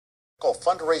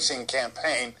fundraising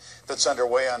campaign that's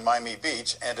underway on Miami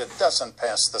Beach, and it doesn't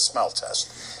pass the smell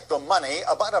test. The money,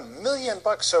 about $1 million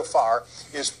so far,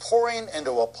 is pouring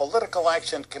into a political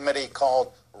action committee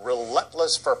called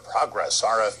Relentless for Progress,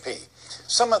 RFP.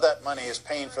 Some of that money is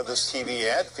paying for this TV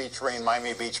ad featuring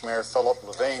Miami Beach Mayor Philip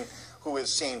Levine, who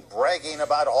is seen bragging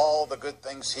about all the good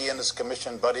things he and his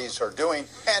commission buddies are doing.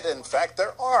 And in fact,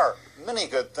 there are many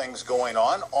good things going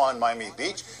on Miami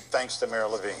Beach, thanks to Mayor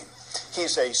Levine.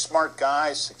 He's a smart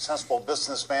guy, successful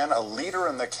businessman, a leader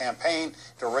in the campaign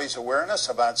to raise awareness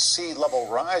about sea level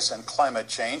rise and climate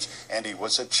change, and he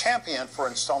was a champion for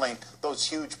installing those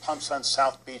huge pumps on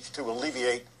South Beach to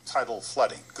alleviate tidal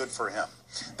flooding. Good for him.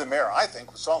 The mayor, I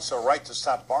think, was also right to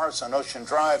stop bars on Ocean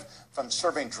Drive from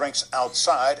serving drinks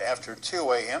outside after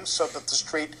 2 a.m. so that the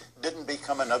street didn't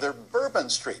become another Bourbon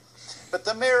Street. But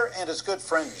the mayor and his good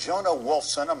friend Jonah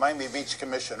Wolfson, a Miami Beach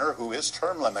commissioner who is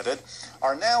term limited,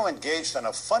 are now engaged in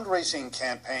a fundraising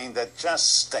campaign that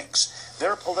just stinks.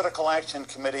 Their political action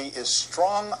committee is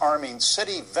strong-arming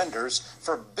city vendors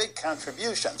for big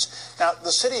contributions. Now,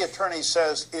 the city attorney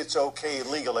says it's okay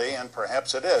legally, and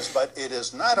perhaps it is, but it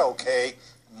is not okay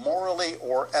morally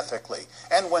or ethically.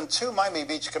 And when two Miami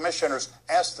Beach commissioners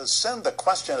asked to send the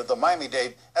question to the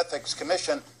Miami-Dade Ethics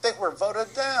Commission, they were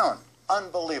voted down.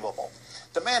 Unbelievable.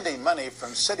 Demanding money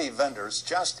from city vendors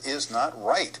just is not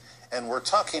right. And we're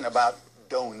talking about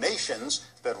donations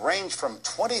that range from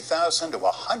 $20,000 to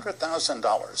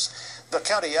 $100,000. The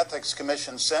County Ethics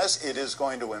Commission says it is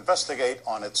going to investigate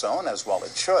on its own, as well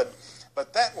it should,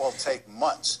 but that will take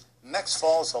months. Next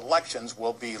fall's elections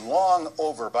will be long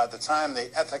over by the time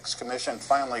the Ethics Commission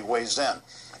finally weighs in.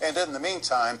 And in the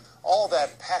meantime, all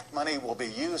that PAC money will be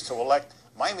used to elect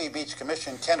Miami Beach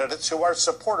Commission candidates who are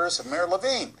supporters of Mayor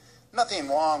Levine. Nothing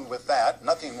wrong with that.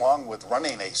 Nothing wrong with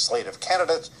running a slate of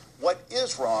candidates. What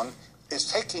is wrong is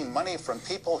taking money from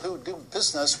people who do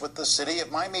business with the city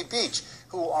of Miami Beach,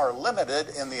 who are limited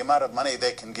in the amount of money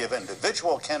they can give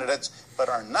individual candidates, but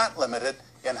are not limited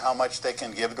in how much they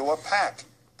can give to a PAC.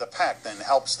 The PAC then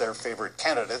helps their favorite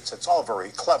candidates. It's all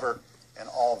very clever and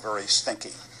all very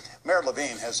stinky. Mayor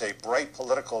Levine has a bright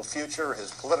political future.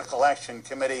 His political action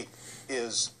committee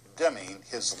is dimming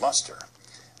his luster.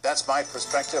 That's my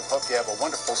perspective. Hope you have a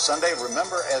wonderful Sunday.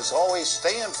 Remember, as always,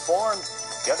 stay informed,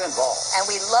 get involved. And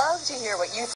we love to hear what you